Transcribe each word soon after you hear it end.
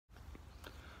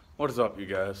What is up, you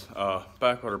guys?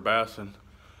 Backwater Bassin'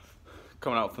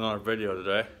 coming out with another video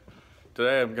today.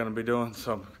 Today I'm going to be doing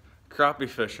some crappie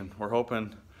fishing. We're hoping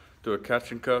to do a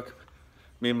catch and cook.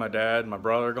 Me and my dad and my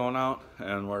brother are going out,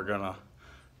 and we're going to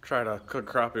try to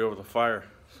cook crappie over the fire,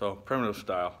 so primitive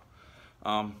style.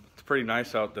 It's pretty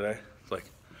nice out today. It's like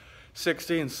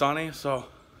 60 and sunny, so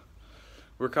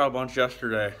we caught a bunch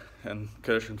yesterday and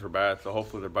conditions were bad, so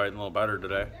hopefully they're biting a little better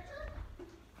today.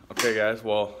 Okay guys,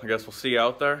 well, I guess we'll see you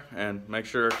out there, and make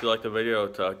sure if you like the video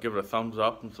to give it a thumbs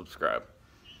up and subscribe.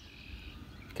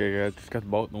 Okay guys, just got the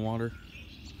boat in the water,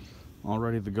 all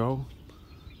ready to go.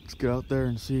 Let's get out there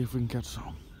and see if we can catch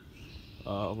some.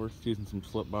 We're using some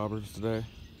slip bobbers today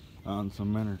on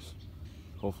some minnows.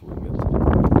 Hopefully we get some.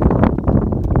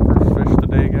 First fish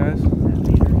today, guys.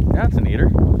 Yeah, it's an eater.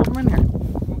 Flip them in here.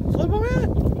 Flip them in.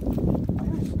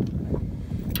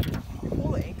 You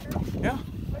pull the anchor? Yeah.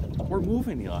 We're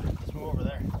moving, Eli. Let's move over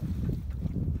there.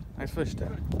 Nice fish,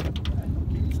 Dad.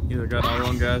 Either got another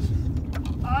one, guys.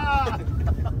 Ah!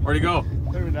 Where'd he go?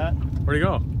 Maybe not. Where'd he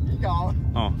go? He's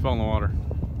gone. Oh, fell in the water.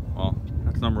 Well,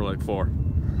 that's number like 4.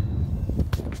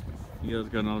 You guys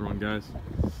got another one, guys.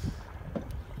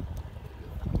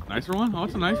 Nicer one? Oh,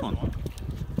 it's a nice one.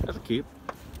 That's a keep.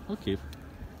 I'll keep.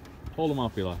 Hold him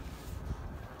up, Eli.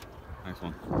 Nice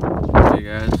one. Okay,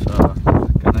 guys.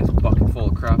 Got a nice bucket full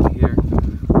of crappie here.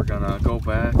 We're gonna go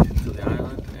back to the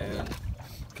island and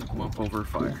cook them up over a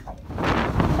fire.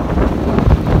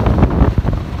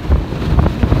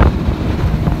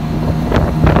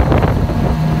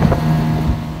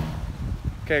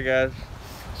 Okay guys,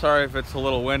 sorry if it's a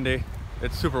little windy.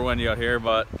 It's super windy out here,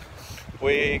 but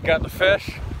we got the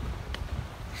fish.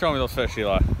 Show me those fish,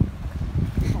 Eli.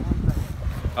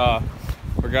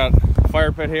 We got a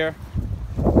fire pit here.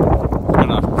 We're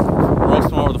gonna roast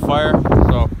them over the fire.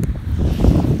 So,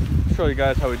 show you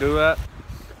guys how we do that.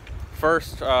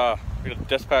 First, we're gonna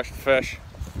dispatch the fish.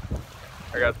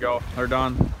 I got to go. They're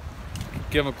done.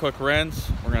 Give them a quick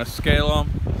rinse. We're gonna scale them,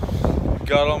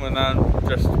 gut them, and then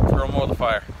just throw them over the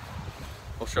fire.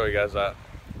 We'll show you guys that.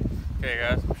 Okay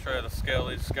guys, I'll show you the scale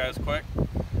these guys quick.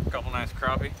 A couple nice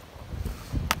crappie.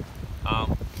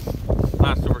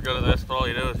 Not super good at this, but all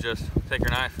you do is just take your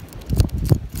knife,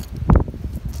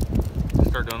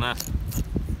 start doing this.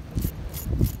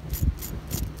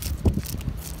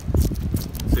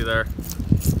 See there,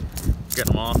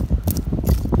 getting them off.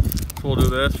 So we'll do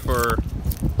this for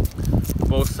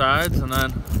both sides, and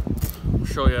then we'll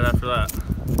show you after that.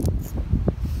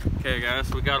 Okay guys,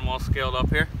 so we got them all scaled up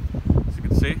here, as you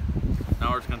can see.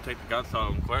 Now we're just gonna take the guts out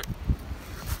of them quick.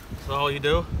 So all you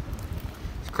do,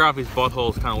 this crappie's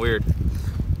butthole is kind of weird.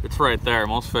 It's right there.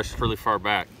 Most fish is really far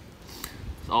back.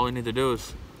 So all we need to do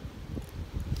is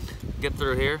get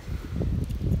through here,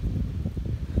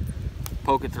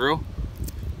 poke it through,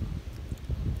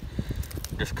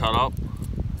 just cut up.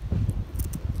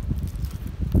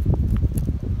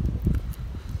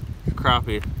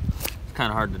 Crappie, it's kind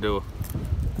of hard to do.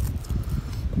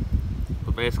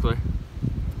 But basically,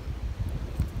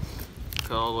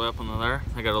 cut all the way up into there.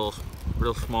 I got a little,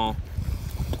 real small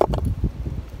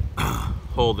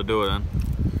hole to do it in,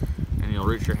 and you'll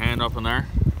reach your hand up in there,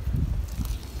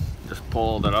 just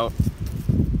pull that out,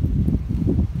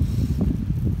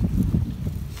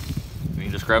 and you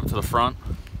just grab it to the front,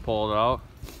 pull it out,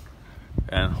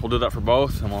 and we'll do that for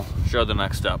both, and we'll show the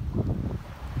next step.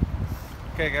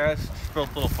 Okay guys, just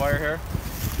built a little fire here.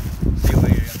 See if we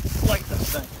can light this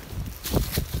thing.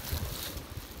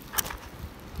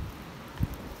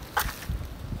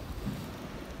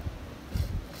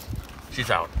 She's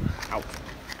out. Out.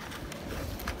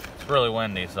 It's really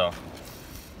windy, so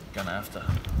gonna have to.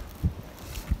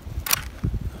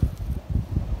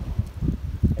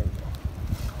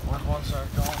 Where's one side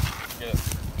going?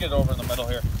 Get it over in the middle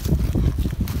here.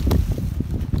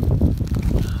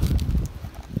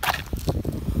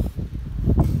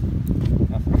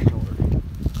 Nothing shorter.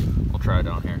 We'll try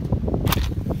down here.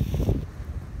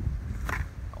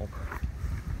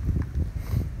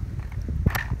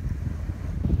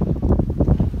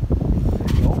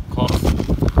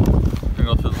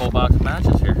 Whole box of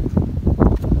matches here.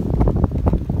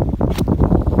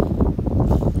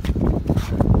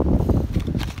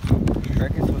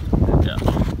 Yeah.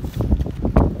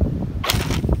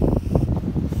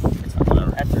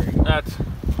 That's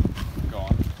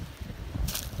gone.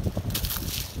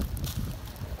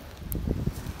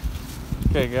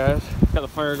 Okay guys, got the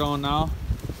fire going now.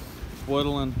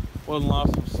 Whittling off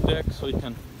some sticks so you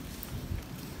can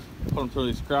put them through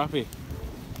these crappie.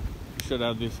 Should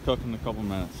have these cooked in a couple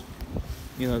minutes.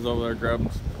 Eli's over there grabbing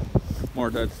more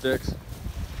dead sticks.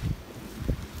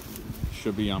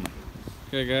 Should be yummy.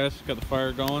 Okay guys, got the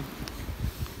fire going.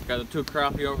 Got the 2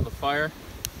 crappie over the fire.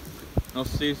 No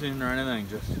seasoning or anything,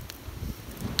 just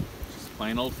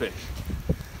plain old fish.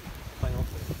 Plain old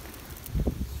fish.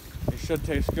 They should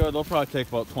taste good. They'll probably take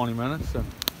about 20 minutes. So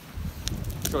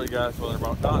I'll show you guys when they're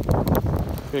about done.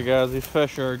 Okay guys, these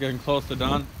fish are getting close to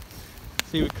done.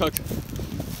 See, we cooked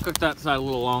that side a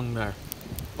little long there,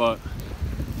 but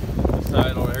this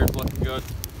side over here is looking good.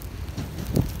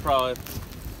 Probably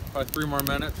 3 more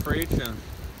minutes for each and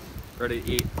ready to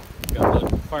eat. Got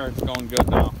the fire's going good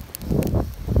now,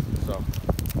 so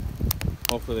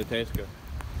hopefully they taste good.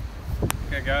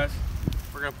 Okay guys,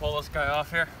 we're gonna pull this guy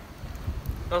off here.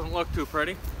 Doesn't look too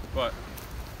pretty, but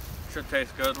should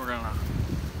taste good. We're gonna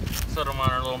set them on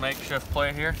our little makeshift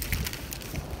plate here.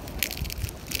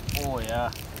 Oh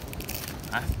yeah,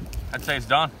 I'd say it's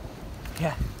done.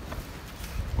 Yeah.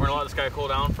 We're gonna let this guy cool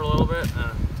down for a little bit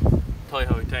and tell you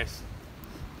how he tastes.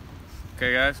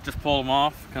 Okay guys, just pulled them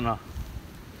off. Gonna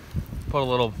put a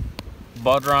little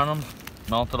butter on them,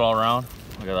 melt it all around.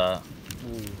 Look at that.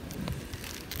 Ooh.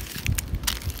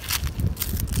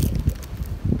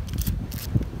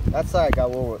 That side got a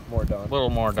little bit more done. A little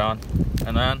more done.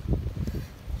 And then,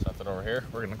 set that over here.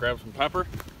 We're gonna grab some pepper.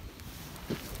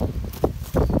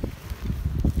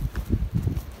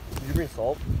 Did you bring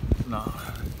salt? No,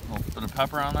 a little bit of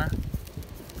pepper on there.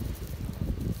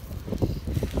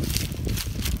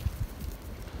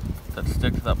 That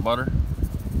stick to that butter.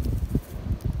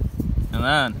 And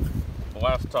then, the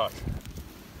last touch.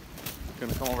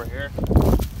 Gonna come over here.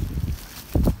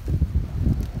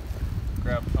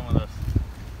 Grab some of this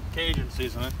Cajun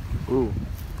seasoning. Ooh.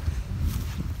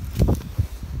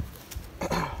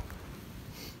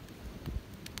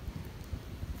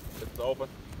 It's open.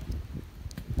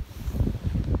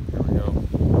 There we go.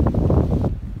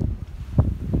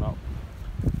 Oh,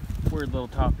 weird little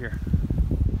top here.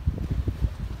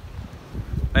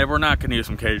 Hey, we're not gonna use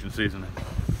some Cajun seasoning.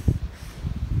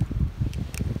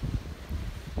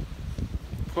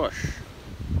 Push.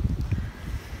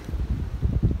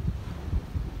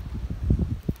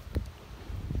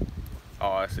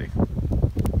 Oh, I see.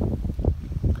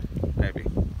 Maybe.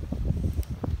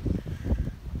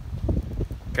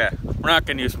 Okay, we're not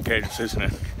gonna use some Cajun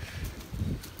seasoning.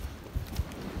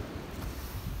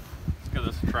 Let's give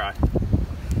this a try.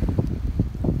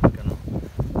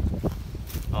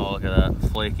 Oh, look at that,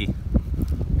 flaky. Get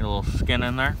a little skin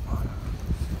in there.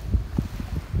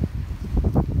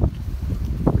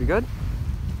 Pretty good?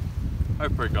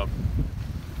 That's pretty good.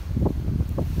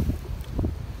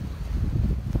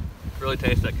 Really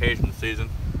tastes that Cajun season.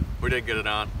 We did get it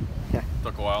on. Yeah.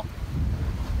 Took a while.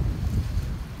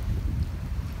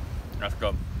 That's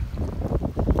good.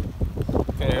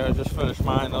 Okay, I just finished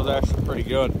mine. That was actually pretty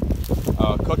good.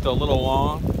 Cooked a little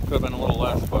long. Could have been a little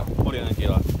less, but what do you think,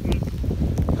 Eli?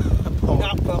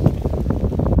 Not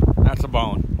cooked. That's a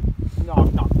bone. No,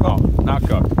 not cooked. Oh, not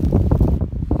cooked.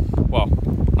 Well,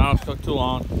 not it's cooked too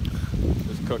long.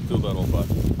 Just cooked too little, but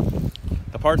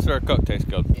the parts that are cooked taste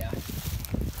good. Yeah.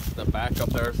 The back up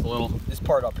there is a little. This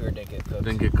part up here didn't get cooked.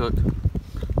 Didn't get cooked.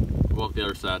 Well, the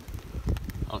other side.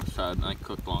 Other side, I think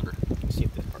cooked longer. Let's see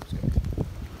if this part's cooked.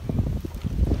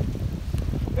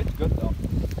 It's good though.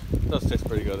 It does taste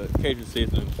pretty good. The Cajun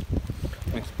seasoning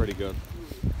makes it pretty good.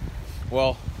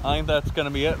 Well, I think that's going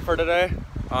to be it for today.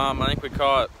 I think we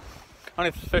caught, how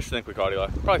many fish do you think we caught, Eli?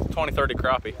 Probably 20, 30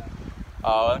 crappie.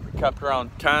 I think we kept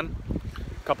around 10,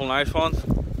 a couple nice ones.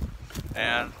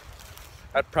 And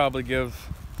I'd probably give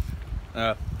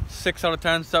 6 out of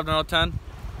 10, 7 out of 10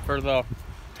 for the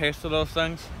taste of those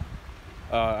things.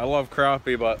 I love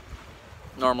crappie, but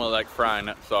normally like frying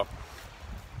it, so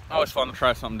always fun to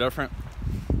try something different.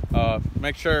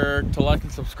 Make sure to like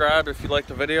and subscribe if you like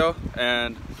the video,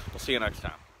 and we'll see you next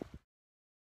time.